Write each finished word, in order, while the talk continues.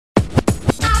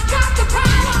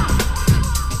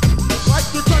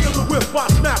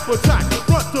attack,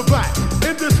 front to back,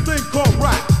 in this thing called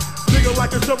rap. Nigga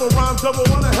like a shovel, rhyme double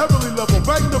on a heavenly level.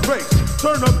 Bang the bass,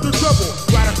 turn up the treble.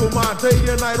 Radical mind day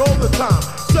and night all the time.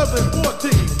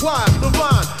 714, wise,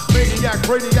 divine. Maniac,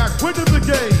 radiac, winning the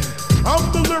game. I'm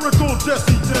the lyrical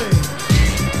Jesse James.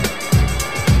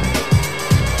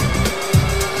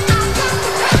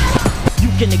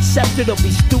 You can accept it or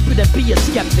be stupid and be a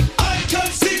skeptic.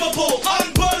 Inconceivable,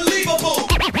 unbelievable.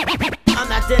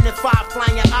 Unidentified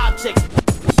flying objects.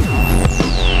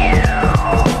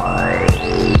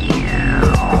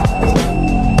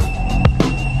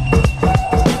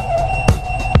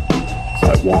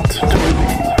 I want to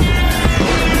believe.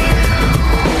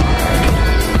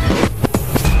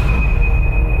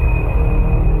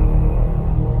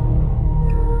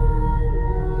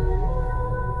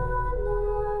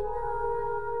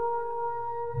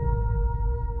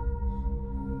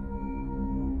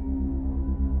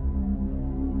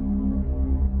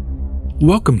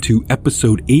 Welcome to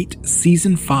Episode 8,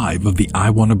 Season 5 of the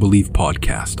I Want to Believe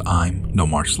podcast. I'm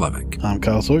Nomar Slevik. I'm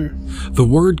Kyle Sawyer. The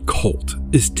word cult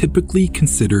is typically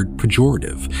considered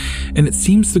pejorative, and it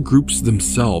seems the groups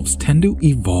themselves tend to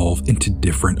evolve into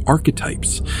different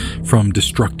archetypes, from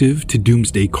destructive to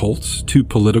doomsday cults to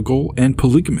political and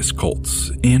polygamous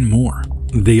cults, and more.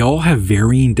 They all have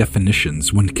varying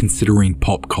definitions when considering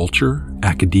pop culture,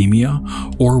 academia,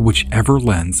 or whichever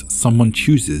lens someone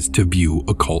chooses to view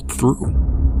a cult through.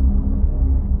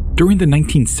 During the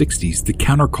 1960s, the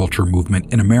counterculture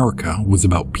movement in America was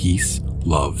about peace,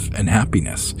 love, and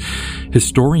happiness.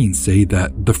 Historians say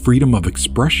that the freedom of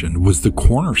expression was the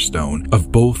cornerstone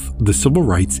of both the civil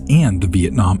rights and the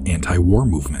Vietnam anti-war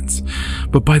movements.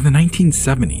 But by the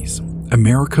 1970s,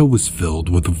 America was filled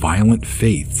with violent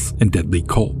faiths and deadly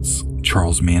cults.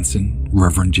 Charles Manson,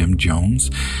 Reverend Jim Jones,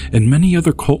 and many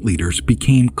other cult leaders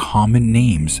became common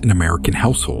names in American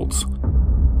households.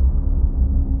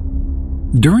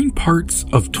 During parts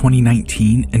of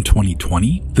 2019 and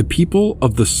 2020, the people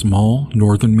of the small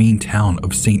northern Maine town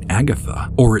of St. Agatha,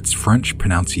 or its French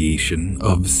pronunciation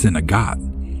of Synagogue,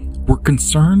 were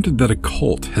concerned that a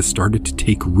cult has started to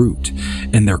take root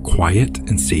in their quiet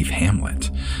and safe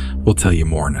hamlet. We'll tell you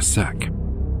more in a sec.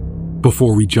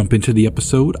 Before we jump into the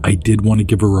episode, I did want to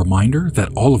give a reminder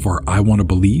that all of our I Want to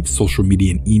Believe social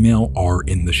media and email are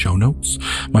in the show notes.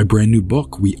 My brand new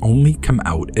book, We Only Come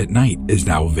Out at Night, is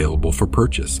now available for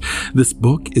purchase. This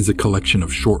book is a collection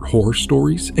of short horror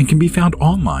stories and can be found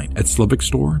online at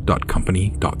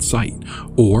slevicstore.company.site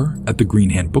or at the Green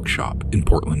Hand Bookshop in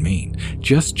Portland, Maine.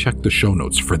 Just check the show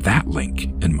notes for that link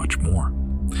and much more.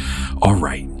 All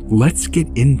right, let's get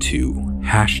into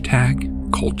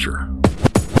 #culture.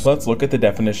 Let's look at the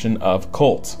definition of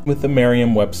cult with the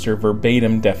Merriam-Webster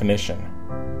verbatim definition.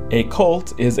 A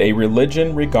cult is a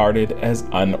religion regarded as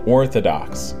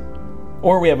unorthodox.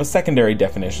 Or we have a secondary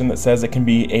definition that says it can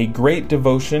be a great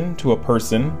devotion to a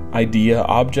person, idea,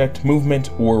 object, movement,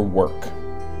 or work.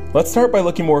 Let's start by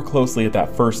looking more closely at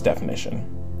that first definition.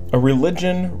 A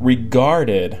religion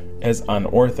regarded as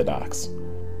unorthodox.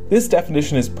 This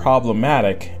definition is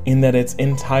problematic in that it's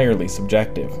entirely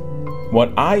subjective.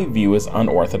 What I view as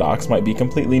unorthodox might be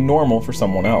completely normal for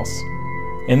someone else.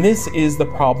 And this is the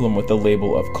problem with the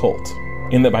label of cult,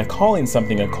 in that by calling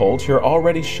something a cult, you're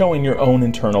already showing your own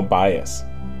internal bias.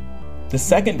 The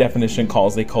second definition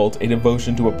calls a cult a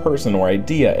devotion to a person or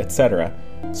idea, etc.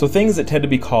 So things that tend to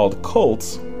be called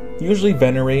cults usually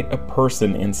venerate a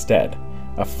person instead,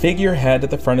 a figurehead at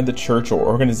the front of the church or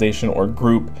organization or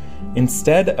group,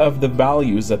 instead of the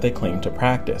values that they claim to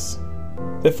practice.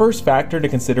 The first factor to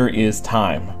consider is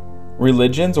time.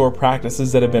 Religions or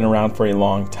practices that have been around for a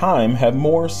long time have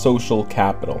more social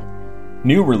capital.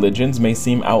 New religions may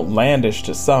seem outlandish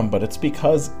to some, but it's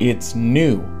because it's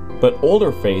new. But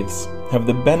older faiths have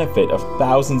the benefit of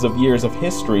thousands of years of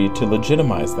history to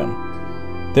legitimize them.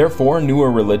 Therefore, newer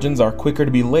religions are quicker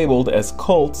to be labeled as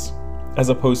cults, as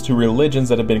opposed to religions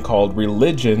that have been called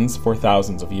religions for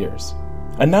thousands of years.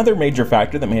 Another major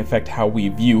factor that may affect how we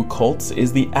view cults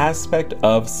is the aspect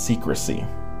of secrecy.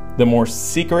 The more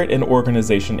secret an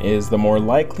organization is, the more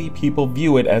likely people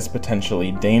view it as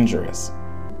potentially dangerous.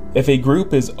 If a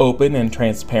group is open and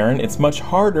transparent, it's much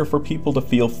harder for people to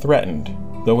feel threatened,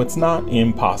 though it's not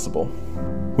impossible.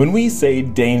 When we say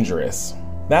dangerous,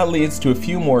 that leads to a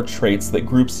few more traits that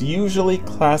groups usually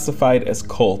classified as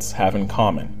cults have in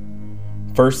common.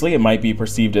 Firstly, it might be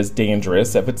perceived as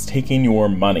dangerous if it's taking your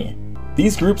money.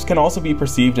 These groups can also be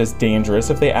perceived as dangerous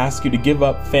if they ask you to give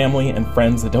up family and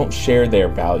friends that don't share their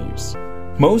values.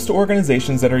 Most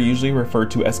organizations that are usually referred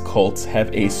to as cults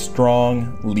have a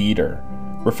strong leader.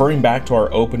 Referring back to our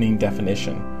opening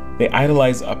definition, they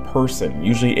idolize a person,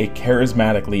 usually a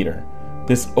charismatic leader.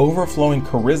 This overflowing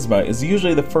charisma is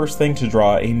usually the first thing to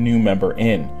draw a new member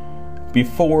in,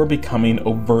 before becoming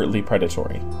overtly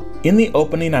predatory. In the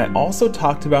opening, I also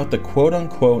talked about the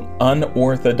quote-unquote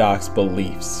unorthodox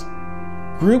beliefs.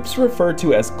 Groups referred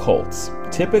to as cults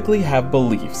typically have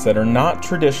beliefs that are not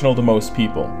traditional to most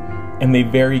people, and they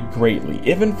vary greatly,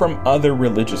 even from other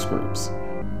religious groups.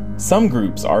 Some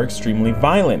groups are extremely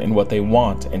violent in what they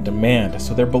want and demand,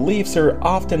 so their beliefs are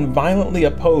often violently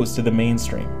opposed to the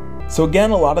mainstream. So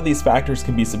again, a lot of these factors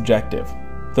can be subjective,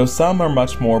 though some are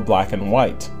much more black and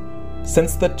white.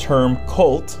 Since the term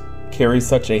cult carries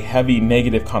such a heavy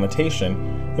negative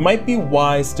connotation, it might be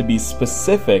wise to be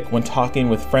specific when talking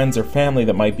with friends or family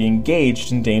that might be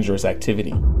engaged in dangerous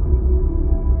activity.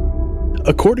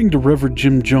 According to Reverend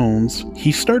Jim Jones,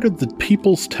 he started the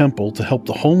People's Temple to help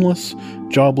the homeless,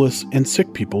 jobless, and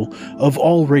sick people of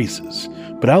all races,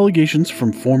 but allegations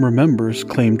from former members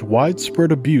claimed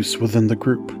widespread abuse within the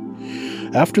group.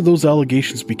 After those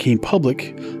allegations became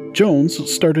public, Jones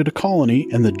started a colony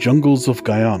in the jungles of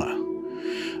Guyana.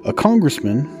 A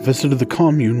congressman visited the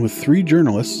commune with 3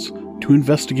 journalists to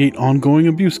investigate ongoing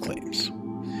abuse claims.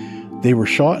 They were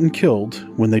shot and killed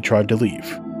when they tried to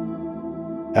leave.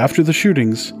 After the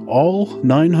shootings, all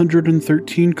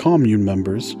 913 commune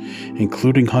members,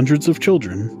 including hundreds of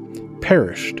children,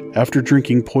 perished after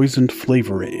drinking poisoned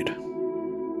Flavor Aid.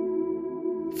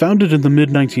 Founded in the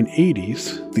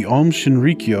mid-1980s, the Aum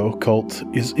Shinrikyo cult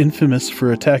is infamous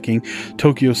for attacking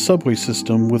Tokyo's subway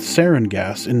system with sarin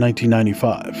gas in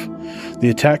 1995. The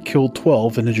attack killed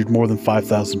 12 and injured more than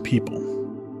 5,000 people.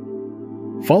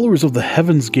 Followers of the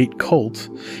Heaven's Gate cult,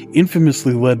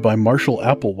 infamously led by Marshall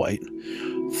Applewhite,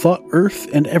 thought Earth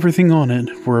and everything on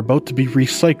it were about to be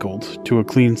recycled to a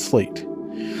clean slate.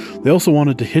 They also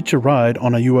wanted to hitch a ride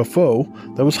on a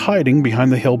UFO that was hiding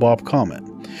behind the Hale-Bopp comet.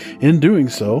 In doing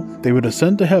so, they would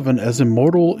ascend to heaven as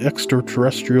immortal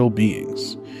extraterrestrial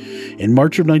beings. In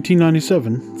March of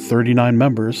 1997, 39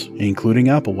 members, including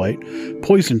Applewhite,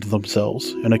 poisoned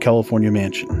themselves in a California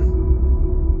mansion.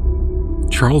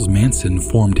 Charles Manson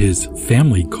formed his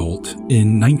family cult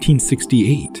in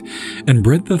 1968 and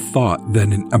bred the thought that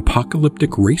an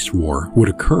apocalyptic race war would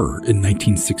occur in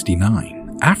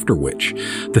 1969, after which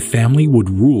the family would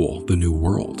rule the New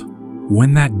World.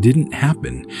 When that didn't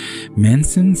happen,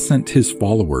 Manson sent his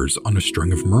followers on a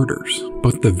string of murders,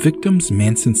 but the victims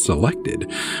Manson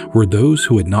selected were those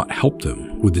who had not helped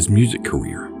him with his music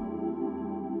career.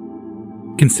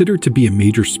 Considered to be a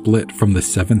major split from the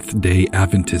Seventh-day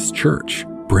Adventist Church,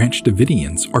 Branch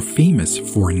Davidians are famous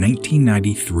for a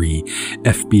 1993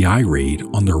 FBI raid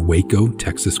on their Waco,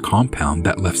 Texas compound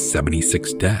that left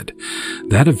 76 dead.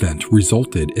 That event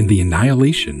resulted in the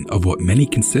annihilation of what many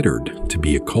considered to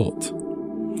be a cult.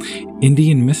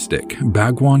 Indian mystic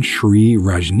Bhagwan Sri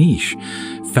Rajneesh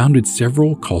founded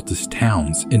several cultist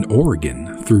towns in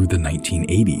Oregon through the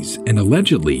 1980s and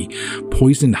allegedly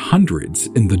poisoned hundreds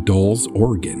in the Dalles,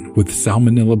 Oregon with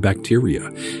salmonella bacteria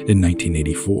in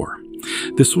 1984.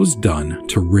 This was done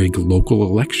to rig local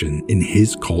election in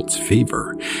his cult's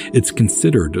favor. It's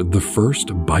considered the first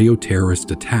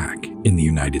bioterrorist attack in the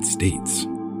United States.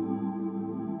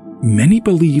 Many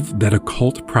believe that a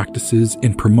cult practices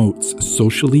and promotes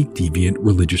socially deviant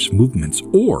religious movements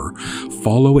or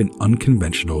follow an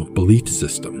unconventional belief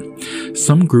system.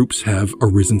 Some groups have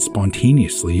arisen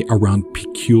spontaneously around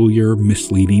peculiar,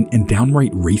 misleading, and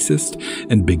downright racist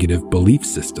and bigoted belief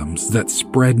systems that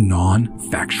spread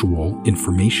non-factual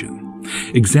information.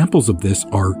 Examples of this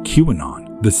are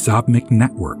QAnon, the Savmik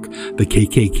Network, the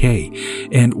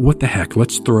KKK, and what the heck,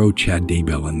 let's throw Chad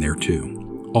Daybell in there too.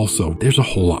 Also, there's a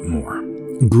whole lot more.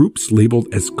 Groups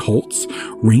labeled as cults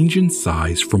range in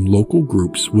size from local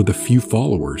groups with a few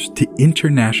followers to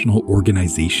international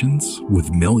organizations with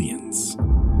millions.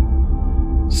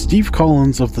 Steve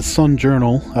Collins of the Sun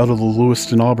Journal, out of the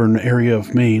Lewiston-Auburn area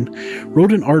of Maine,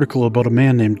 wrote an article about a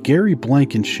man named Gary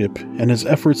Blankenship and his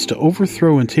efforts to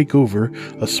overthrow and take over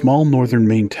a small northern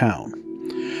Maine town.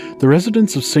 The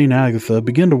residents of St. Agatha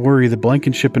began to worry that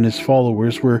Blankenship and his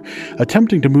followers were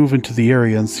attempting to move into the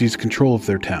area and seize control of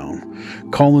their town.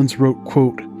 Collins wrote,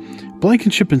 quote,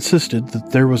 Blankenship insisted that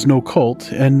there was no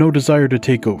cult and no desire to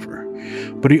take over.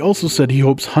 But he also said he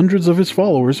hopes hundreds of his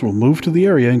followers will move to the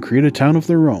area and create a town of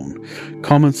their own,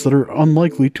 comments that are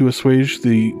unlikely to assuage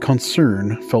the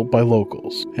concern felt by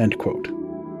locals, end quote.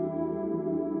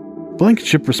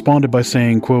 Blankenship responded by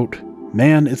saying, quote,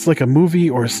 Man, it's like a movie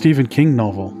or a Stephen King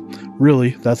novel. Really,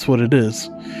 that's what it is.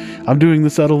 I'm doing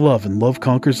this out of love, and love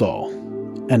conquers all.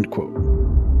 End quote.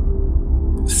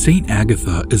 St.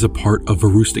 Agatha is a part of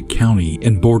Aroostook County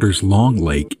and borders Long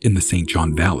Lake in the St.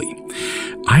 John Valley.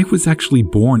 I was actually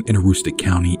born in Aroostook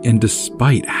County, and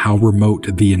despite how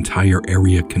remote the entire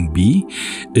area can be,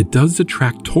 it does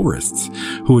attract tourists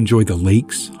who enjoy the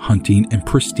lakes, hunting, and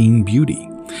pristine beauty.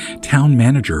 Town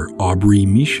manager Aubrey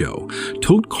Michaud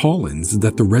told Collins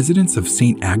that the residents of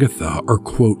St. Agatha are,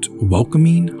 quote,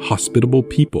 welcoming, hospitable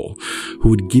people who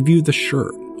would give you the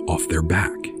shirt off their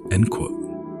back, end quote.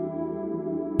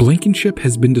 Blankenship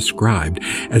has been described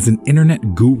as an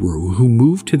internet guru who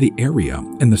moved to the area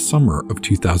in the summer of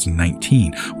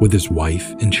 2019 with his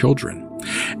wife and children.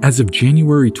 As of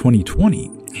January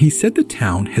 2020, he said the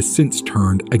town has since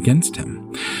turned against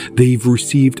him. They've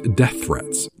received death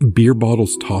threats, beer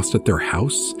bottles tossed at their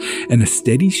house, and a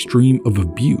steady stream of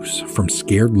abuse from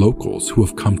scared locals who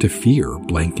have come to fear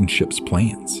Blankenship's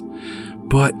plans.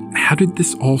 But how did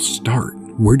this all start?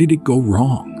 Where did it go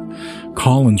wrong?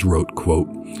 Collins wrote, quote,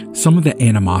 some of the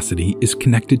animosity is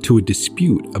connected to a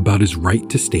dispute about his right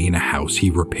to stay in a house he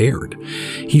repaired.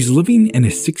 He's living in a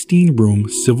 16-room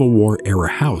Civil War-era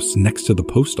house next to the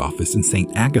post office in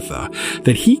St. Agatha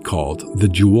that he called the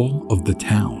jewel of the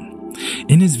town.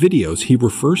 In his videos, he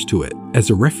refers to it as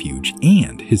a refuge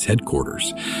and his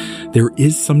headquarters. There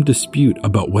is some dispute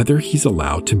about whether he's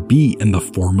allowed to be in the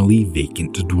formerly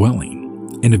vacant dwelling.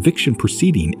 An eviction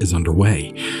proceeding is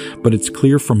underway, but it's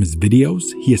clear from his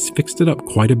videos he has fixed it up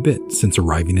quite a bit since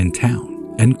arriving in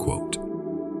town, end quote.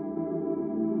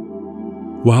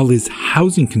 While his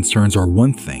housing concerns are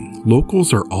one thing,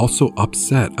 locals are also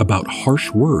upset about harsh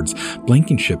words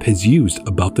Blankenship has used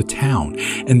about the town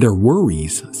and their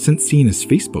worries since seeing his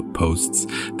Facebook posts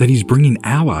that he's bringing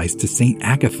allies to St.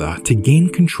 Agatha to gain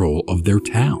control of their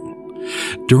town.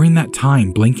 During that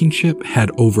time, Blankenship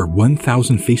had over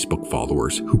 1,000 Facebook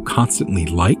followers who constantly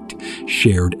liked,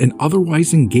 shared, and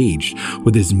otherwise engaged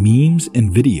with his memes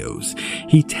and videos.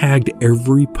 He tagged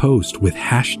every post with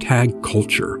hashtag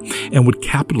culture and would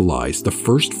capitalize the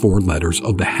first 4 letters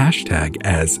of the hashtag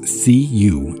as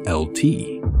CULT.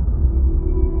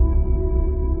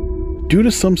 Due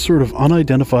to some sort of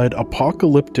unidentified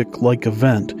apocalyptic-like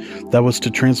event that was to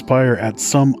transpire at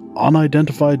some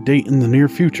unidentified date in the near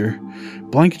future,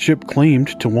 Blankenship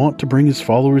claimed to want to bring his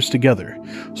followers together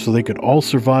so they could all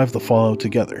survive the fallout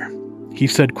together. He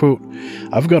said, quote,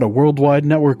 I've got a worldwide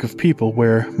network of people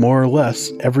where, more or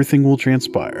less, everything will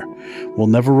transpire. We'll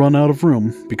never run out of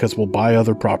room because we'll buy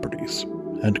other properties,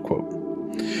 end quote.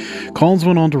 Collins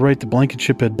went on to write that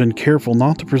Blankenship had been careful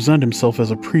not to present himself as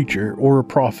a preacher or a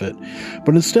prophet,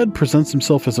 but instead presents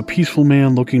himself as a peaceful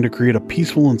man looking to create a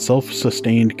peaceful and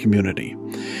self-sustained community.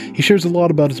 He shares a lot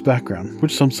about his background,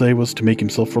 which some say was to make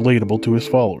himself relatable to his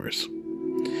followers.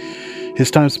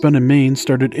 His time spent in Maine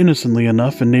started innocently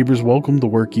enough, and neighbors welcomed the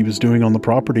work he was doing on the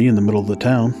property in the middle of the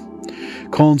town.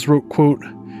 Collins wrote, quote,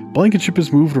 Blankenship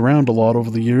has moved around a lot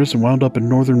over the years and wound up in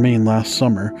northern Maine last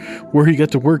summer, where he got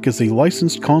to work as a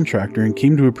licensed contractor and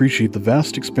came to appreciate the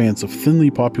vast expanse of thinly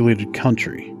populated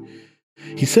country.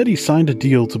 He said he signed a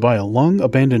deal to buy a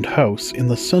long-abandoned house in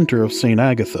the center of St.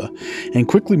 Agatha and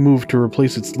quickly moved to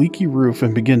replace its leaky roof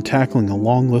and begin tackling a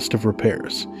long list of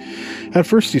repairs. At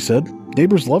first, he said,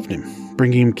 neighbors loved him,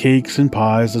 bringing him cakes and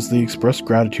pies as they expressed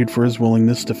gratitude for his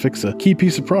willingness to fix a key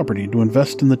piece of property to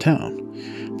invest in the town.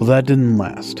 But that didn't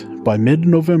last. By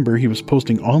mid-November, he was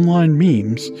posting online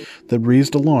memes that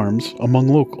raised alarms among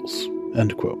locals,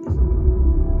 end quote.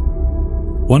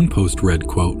 One post read,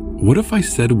 quote, what if I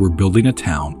said we're building a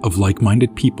town of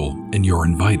like-minded people and you're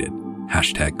invited?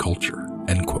 Hashtag culture,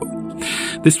 end quote.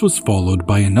 This was followed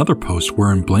by another post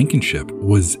wherein Blankenship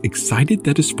was excited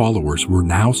that his followers were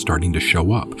now starting to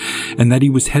show up and that he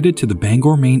was headed to the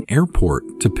Bangor, Maine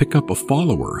airport to pick up a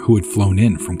follower who had flown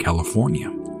in from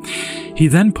California. He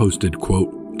then posted,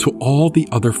 quote, to all the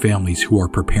other families who are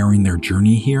preparing their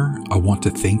journey here, I want to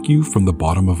thank you from the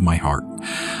bottom of my heart.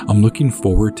 I'm looking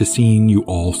forward to seeing you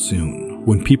all soon.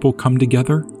 When people come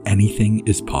together, anything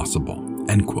is possible,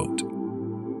 end quote.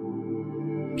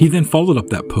 He then followed up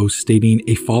that post stating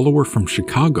a follower from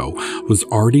Chicago was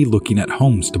already looking at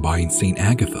homes to buy in St.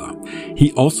 Agatha.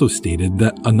 He also stated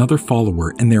that another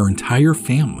follower and their entire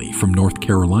family from North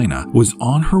Carolina was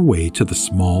on her way to the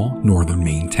small northern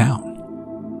Maine town.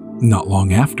 Not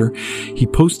long after, he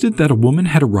posted that a woman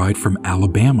had arrived from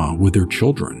Alabama with her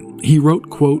children. He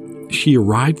wrote, quote, she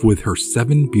arrived with her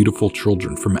 7 beautiful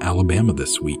children from Alabama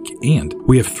this week, and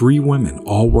we have 3 women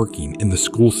all working in the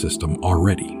school system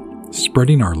already,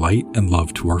 spreading our light and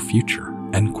love to our future,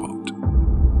 end quote.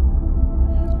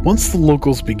 Once the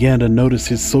locals began to notice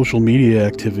his social media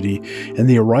activity and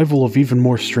the arrival of even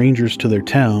more strangers to their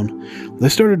town, they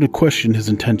started to question his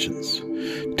intentions.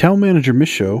 Town manager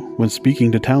Michaud, when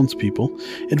speaking to townspeople,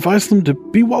 advised them to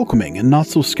be welcoming and not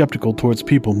so skeptical towards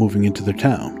people moving into their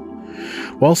town.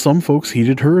 While some folks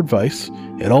heeded her advice,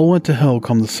 it all went to hell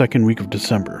come the second week of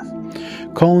December.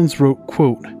 Collins wrote,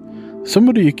 quote,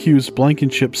 "Somebody accused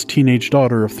Blankenship's teenage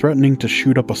daughter of threatening to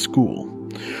shoot up a school.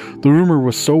 The rumor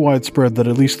was so widespread that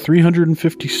at least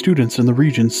 350 students in the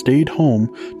region stayed home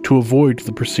to avoid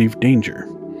the perceived danger.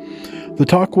 The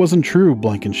talk wasn't true,"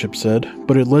 Blankenship said,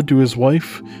 but it led to his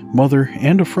wife, mother,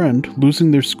 and a friend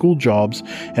losing their school jobs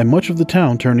and much of the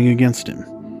town turning against him.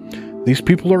 "These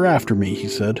people are after me," he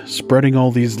said, "spreading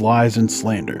all these lies and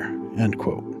slander." End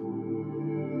quote.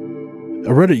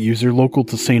 A Reddit user local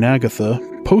to St. Agatha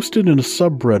posted in a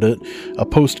subreddit a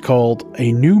post called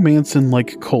 "A New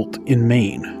Manson-Like Cult in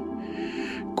Maine."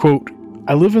 Quote,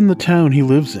 "I live in the town he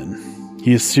lives in.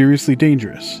 He is seriously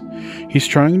dangerous. He's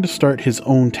trying to start his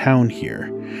own town here.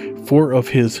 4 of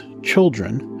his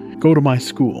children go to my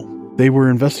school. They were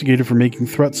investigated for making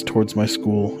threats towards my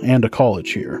school and a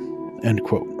college here." End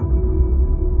quote.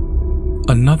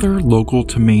 Another local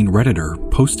to Maine Redditor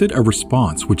posted a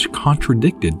response which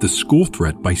contradicted the school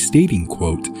threat by stating,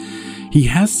 quote, "He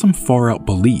has some far-out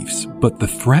beliefs, but the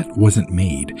threat wasn't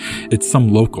made. It's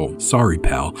some local, sorry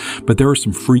pal, but there are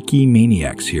some freaky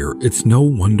maniacs here. It's no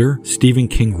wonder Stephen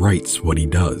King writes what he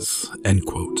does." End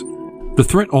quote. The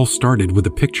threat all started with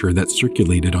a picture that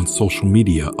circulated on social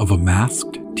media of a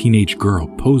masked teenage girl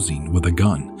posing with a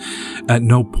gun. At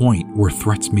no point were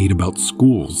threats made about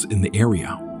schools in the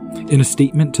area. In a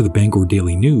statement to the Bangor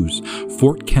Daily News,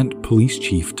 Fort Kent Police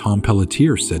Chief Tom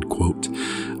Pelletier said, quote,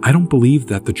 "I don't believe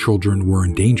that the children were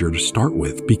in danger to start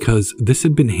with because this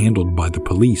had been handled by the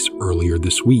police earlier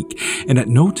this week, and at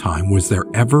no time was there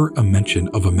ever a mention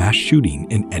of a mass shooting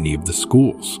in any of the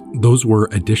schools. Those were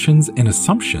additions and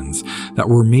assumptions that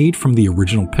were made from the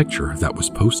original picture that was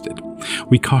posted.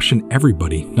 We caution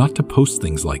everybody not to post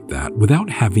things like that without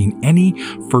having any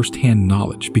first-hand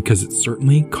knowledge because it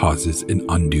certainly causes an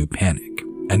undue panic."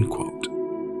 End quote.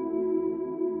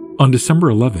 On December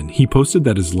 11, he posted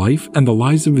that his life and the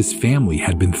lives of his family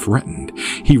had been threatened.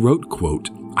 He wrote,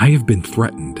 quote, "I have been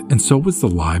threatened, and so was the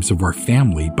lives of our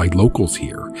family by locals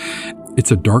here.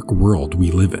 It's a dark world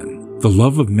we live in. The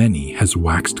love of many has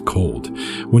waxed cold.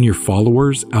 When your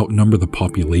followers outnumber the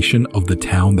population of the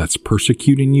town that's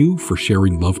persecuting you for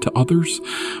sharing love to others,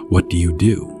 what do you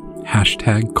do?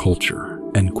 #culture."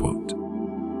 End quote.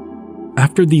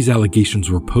 After these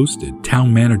allegations were posted,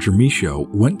 town manager Michaud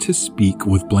went to speak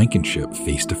with Blankenship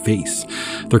face to face.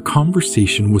 Their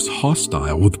conversation was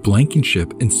hostile, with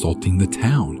Blankenship insulting the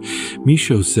town.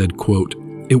 Michaud said, quote,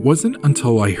 "It wasn't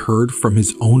until I heard from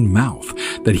his own mouth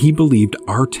that he believed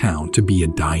our town to be a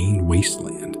dying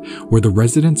wasteland, where the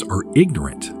residents are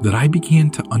ignorant, that I began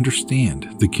to understand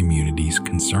the community's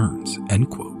concerns." End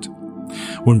quote.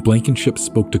 When Blankenship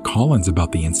spoke to Collins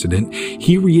about the incident,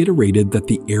 he reiterated that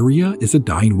the area is a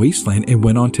dying wasteland and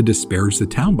went on to disparage the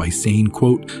town by saying,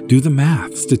 quote, "Do the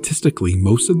math. Statistically,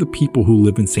 most of the people who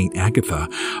live in St. Agatha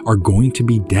are going to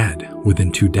be dead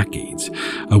within 2 decades.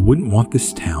 I wouldn't want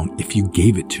this town if you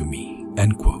gave it to me."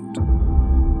 End quote.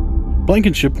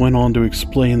 Blankenship went on to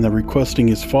explain that requesting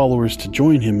his followers to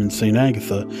join him in St.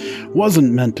 Agatha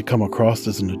wasn't meant to come across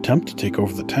as an attempt to take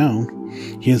over the town.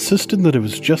 He insisted that it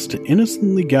was just to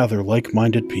innocently gather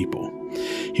like-minded people.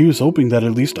 He was hoping that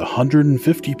at least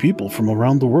 150 people from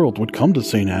around the world would come to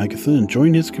St. Agatha and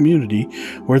join his community,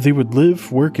 where they would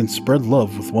live, work, and spread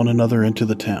love with one another into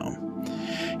the town.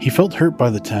 He felt hurt by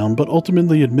the town, but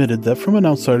ultimately admitted that from an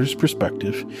outsider's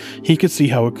perspective, he could see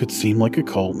how it could seem like a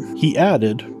cult. He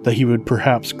added that he would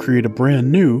perhaps create a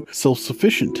brand new,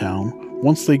 self-sufficient town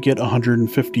once they get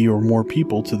 150 or more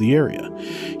people to the area.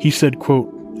 He said,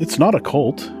 quote, "It's not a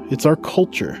cult, it's our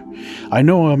culture. I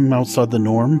know I'm outside the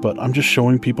norm, but I'm just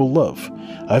showing people love.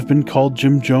 I've been called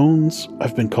Jim Jones,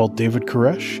 I've been called David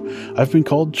Koresh, I've been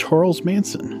called Charles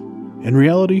Manson. In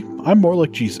reality, I'm more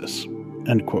like Jesus."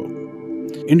 End quote.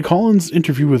 In Collins'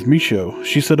 interview with Michaud,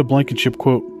 she said of Blankenship,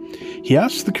 quote, "He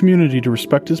asks the community to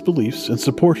respect his beliefs and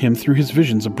support him through his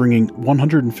visions of bringing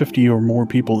 150 or more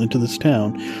people into this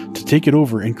town to take it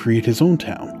over and create his own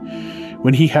town.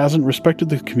 When he hasn't respected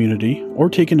the community or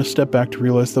taken a step back to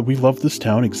realize that we love this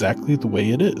town exactly the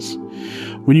way it is.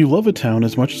 When you love a town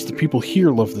as much as the people here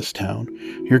love this town,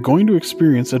 you're going to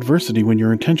experience adversity when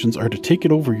your intentions are to take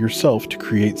it over yourself to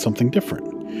create something different.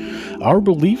 Our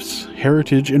beliefs,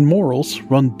 heritage, and morals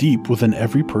run deep within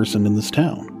every person in this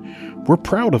town. We're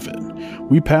proud of it.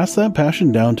 We pass that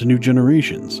passion down to new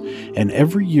generations, and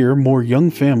every year more young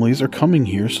families are coming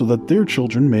here so that their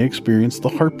children may experience the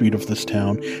heartbeat of this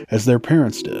town as their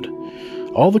parents did.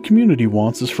 All the community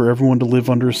wants is for everyone to live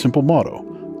under a simple motto: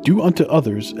 Do unto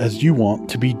others as you want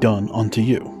to be done unto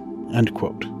you. End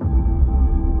quote.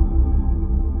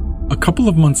 A couple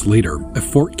of months later, a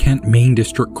Fort Kent, Maine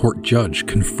District Court judge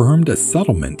confirmed a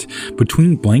settlement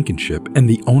between Blankenship and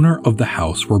the owner of the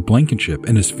house where Blankenship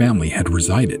and his family had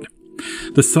resided.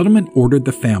 The settlement ordered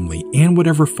the family and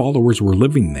whatever followers were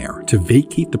living there to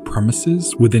vacate the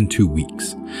premises within 2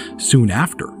 weeks. Soon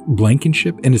after,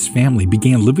 Blankenship and his family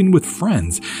began living with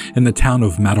friends in the town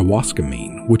of Madawaska,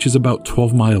 Maine, which is about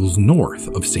 12 miles north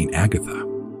of St. Agatha.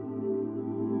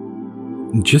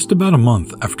 Just about a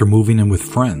month after moving in with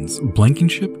friends,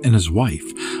 Blankenship and his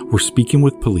wife were speaking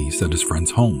with police at his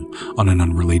friend's home on an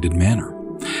unrelated matter.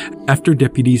 After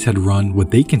deputies had run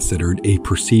what they considered a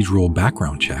procedural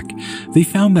background check, they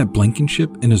found that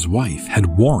Blankenship and his wife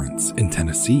had warrants in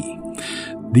Tennessee.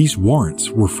 These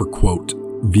warrants were for, quote,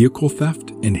 vehicle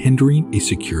theft and hindering a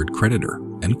secured creditor,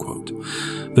 end quote.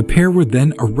 The pair were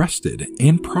then arrested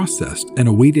and processed and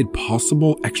awaited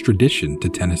possible extradition to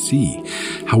Tennessee.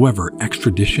 However,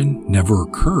 extradition never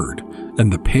occurred,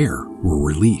 and the pair were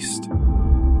released.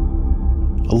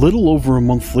 A little over a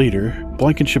month later,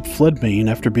 Blankenship fled Maine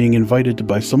after being invited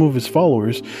by some of his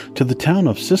followers to the town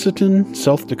of Sisseton,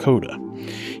 South Dakota.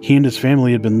 He and his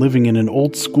family had been living in an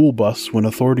old school bus when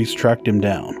authorities tracked him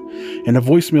down. In a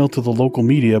voicemail to the local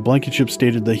media, Blankenship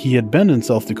stated that he had been in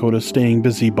South Dakota staying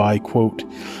busy by, quote,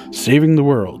 saving the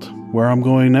world. Where I'm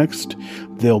going next,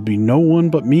 there'll be no one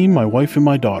but me, my wife, and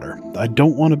my daughter. I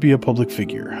don't want to be a public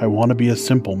figure. I want to be a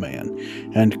simple man,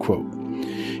 end quote.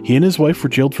 He and his wife were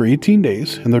jailed for 18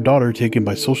 days, and their daughter taken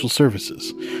by social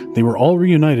services. They were all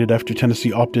reunited after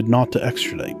Tennessee opted not to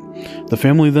extradite. The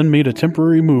family then made a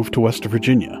temporary move to West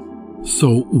Virginia.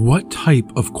 So, what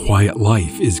type of quiet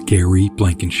life is Gary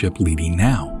Blankenship leading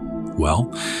now?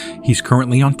 Well, he's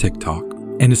currently on TikTok,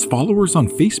 and his followers on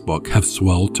Facebook have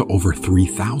swelled to over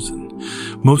 3,000.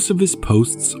 Most of his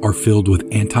posts are filled with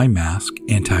anti-mask,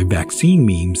 anti-vaccine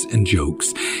memes and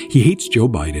jokes. He hates Joe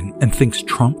Biden and thinks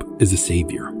Trump is a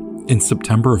savior. In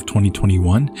September of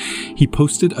 2021, he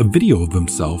posted a video of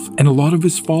himself and a lot of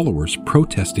his followers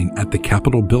protesting at the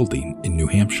Capitol building in New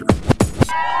Hampshire.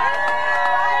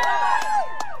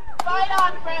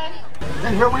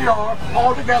 And here we are,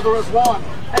 all together as one.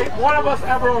 Ain't one of us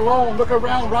ever alone. Look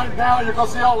around right now, you're going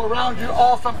to see all around you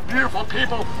awesome, beautiful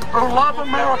people who love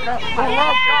America, who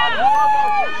love God, who love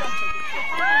our freedom.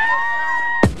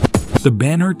 The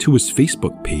banner to his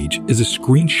Facebook page is a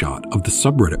screenshot of the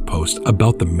subreddit post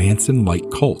about the Manson-like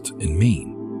cult in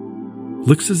Maine.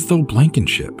 Looks as though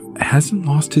Blankenship hasn't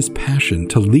lost his passion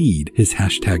to lead his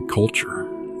hashtag culture.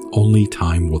 Only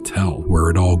time will tell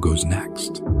where it all goes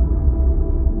next.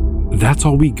 That's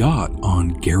all we got on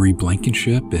Gary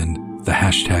Blankenship and the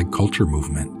hashtag culture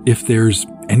movement. If there's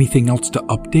anything else to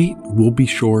update, we'll be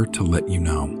sure to let you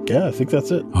know. Yeah, I think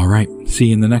that's it. All right. See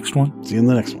you in the next one. See you in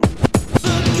the next one.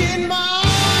 Look in my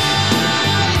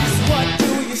eyes, what do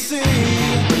you see?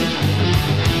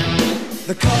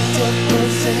 The cult of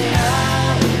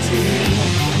personality.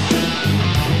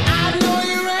 I know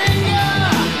your anger,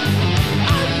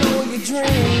 I know your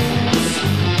dreams.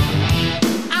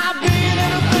 I've been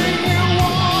anything you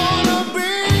wanna be.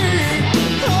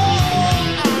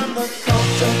 Oh, I'm the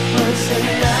cult of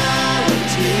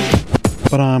personality.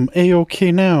 But I'm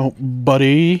A-okay now,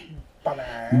 buddy.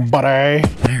 Buddy.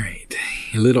 All right.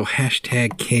 A little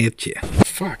hashtag catcha.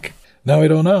 Fuck. Now I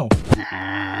don't know.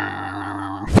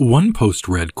 One post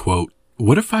read, quote,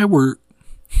 what if I were...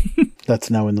 That's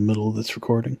now in the middle of this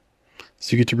recording.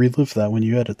 So you get to relive that when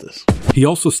you edit this. He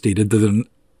also stated that...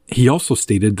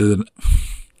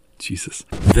 Jesus.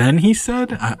 Then he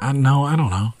said... No, I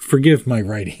don't know. Forgive my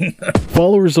writing.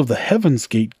 Followers of the Heaven's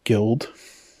Gate Guild.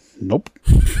 Nope.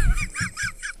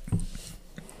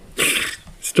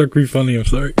 Struck me funny, I'm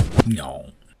sorry. No.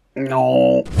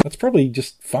 That's probably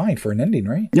just fine for an ending,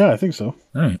 right? Yeah, I think so.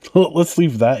 All right. Let's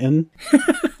leave that in. Like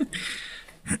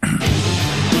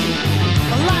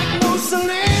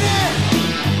Mussolini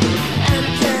and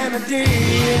Kennedy,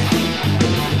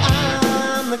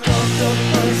 I'm the cult of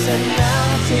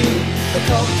personality, the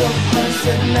cult of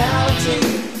personality,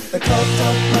 the cult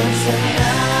of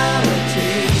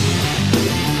personality.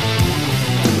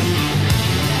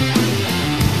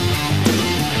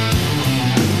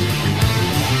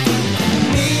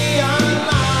 Neon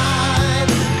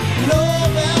lights,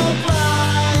 Nobel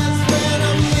Prize, when a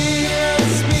mirror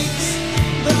speaks,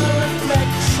 the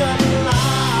reflection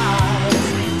lies.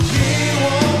 You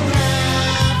won't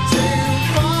have to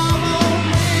follow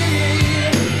me,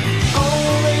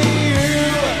 only you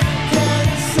can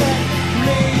set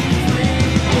me free.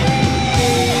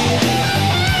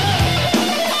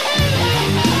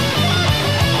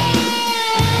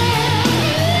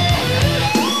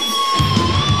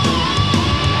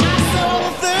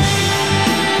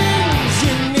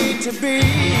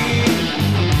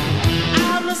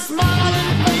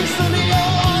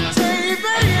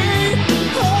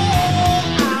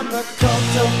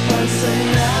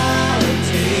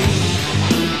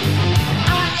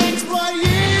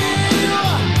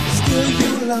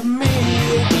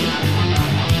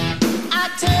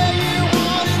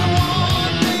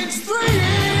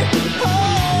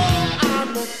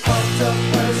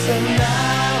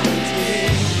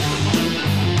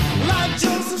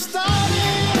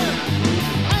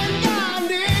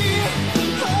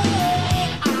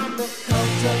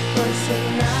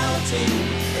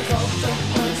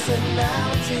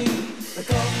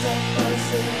 Have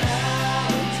mercy now.